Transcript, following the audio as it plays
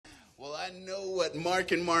I know what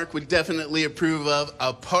Mark and Mark would definitely approve of.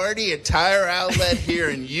 A party at Tire Outlet here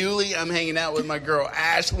in Yulee. I'm hanging out with my girl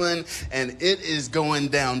Ashlyn, and it is going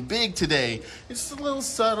down big today. It's a little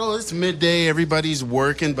subtle. It's midday. Everybody's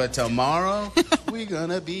working, but tomorrow we're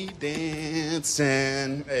going to be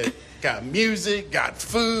dancing. Got music, got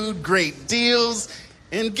food, great deals,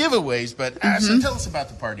 and giveaways. But Ashlyn, tell us about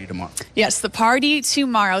the party tomorrow. Yes, the party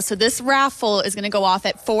tomorrow. So this raffle is going to go off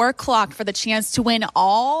at 4 o'clock for the chance to win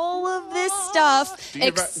all of this stuff. Do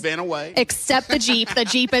your van away. Except the Jeep. The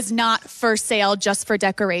Jeep is not for sale, just for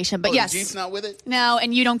decoration. But yes. The Jeep's not with it? No,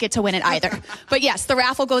 and you don't get to win it either. But yes, the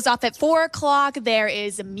raffle goes off at 4 o'clock. There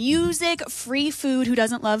is music, free food. Who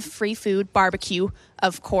doesn't love free food? Barbecue,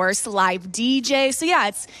 of course, live DJ. So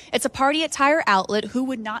yeah, it's a party at Tire Outlet. Who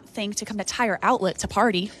would not think to come to Tire Outlet to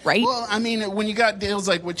party, right? Well, I mean, when you got deals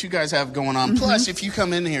like what you guys have going on, plus if you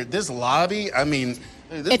come in here, this lobby, I mean,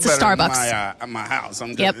 this it's is a better Starbucks. Than my house.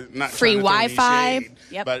 I'm not free Wi-Fi.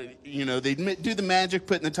 Yep. But you know, they do the magic,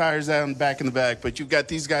 putting the tires out back in the back. But you've got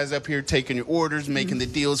these guys up here taking your orders, making the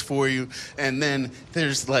deals for you, and then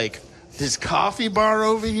there's like this coffee bar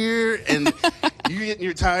over here, and you getting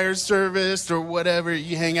your tires serviced or whatever.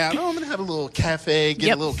 You hang out. Oh, I'm going to have a little cafe,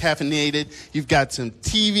 get a little caffeinated. You've got some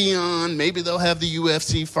TV on. Maybe they'll have the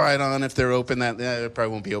UFC fight on if they're open that. It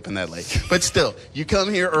probably won't be open that late. But still, you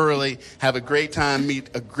come here early, have a great time, meet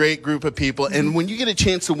a great group of people, and when you get a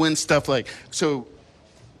chance to win stuff like so.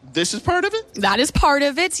 This is part of it? That is part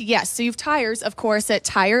of it, yes. So you have tires, of course, at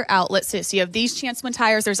Tire Outlet. So you have these chance to win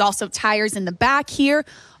tires. There's also tires in the back here.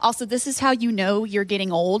 Also, this is how you know you're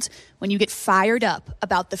getting old, when you get fired up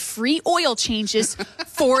about the free oil changes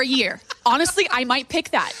for a year. Honestly, I might pick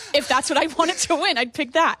that. If that's what I wanted to win, I'd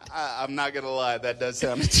pick that. I'm not going to lie. That does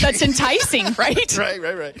sound That's enticing, right?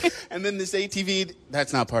 Right. And then this ATV,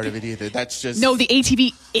 that's not part of it either. That's just... No, the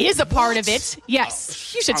ATV is a part of it.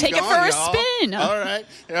 Yes. You should take it for a spin. All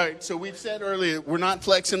right. So we've said earlier, we're not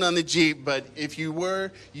flexing on the Jeep, but if you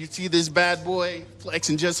were, you'd see this bad boy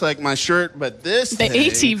flexing just like my shirt, but this The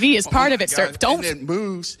ATV is part of it, sir. Don't... And it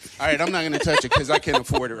moves. All right, I'm not going to touch it because I can't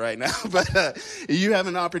afford it right now. But you have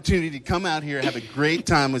an opportunity to come out here, have a great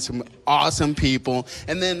time with some awesome people.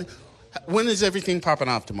 And then when is everything popping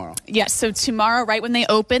off tomorrow? Yes, so tomorrow, right when they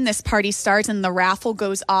open, this party starts and the raffle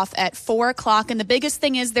goes off at 4 o'clock. And the biggest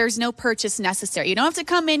thing is there's no purchase necessary. You don't have to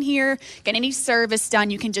come in here, get any service done.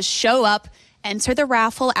 You can just show up, enter the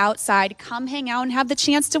raffle outside, come hang out and have the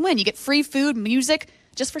chance to win. You get free food, music,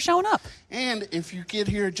 just for showing up. And if you get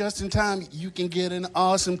here just in time, you can get an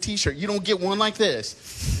awesome T-shirt. You don't get one like this.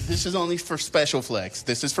 This is only for Special Flex.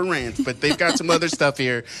 This is for Rant, but they've got some other stuff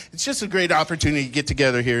here. It's just a great opportunity to get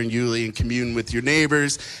together here in Yulee and commune with your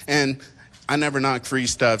neighbors. And I never knock free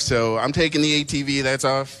stuff, so I'm taking the ATV. That's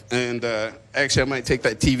off. And actually, I might take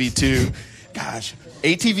that TV too. Gosh,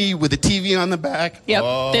 ATV with a TV on the back. Yep.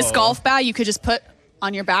 Oh. This golf bag you could just put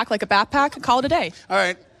on your back like a backpack and call it a day. All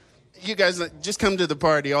right. You guys just come to the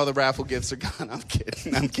party. All the raffle gifts are gone.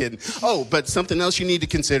 I'm kidding. Oh, but something else you need to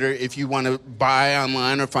consider if you want to buy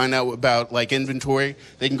online or find out about like inventory,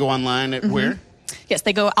 they can go online at where? Yes,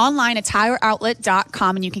 they go online at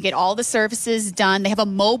tireoutlet.com and you can get all the services done. They have a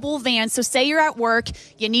mobile van. So say you're at work,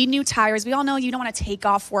 you need new tires. We all know you don't want to take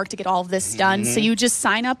off work to get all of this done. So you just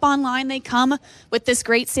sign up online. They come with this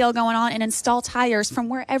great sale going on and install tires from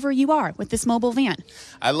wherever you are with this mobile van.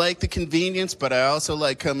 I like the convenience, but I also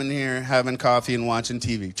like coming here, having coffee and watching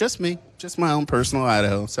TV. Just me. Just my own personal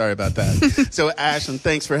Idaho. Sorry about that. So, Ashlyn,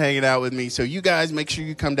 thanks for hanging out with me. So, you guys, make sure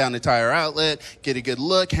you come down to Tire Outlet, get a good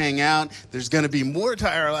look, hang out. There's going to be more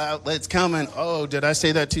Tire Outlets coming. Oh, did I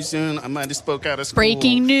say that too soon? I might have spoke out of school.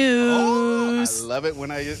 Breaking news. Oh, I love it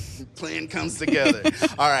when a plan comes together.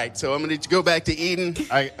 All right, so I'm going to go back to Eden.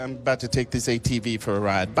 I'm about to take this ATV for a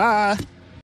ride. Bye.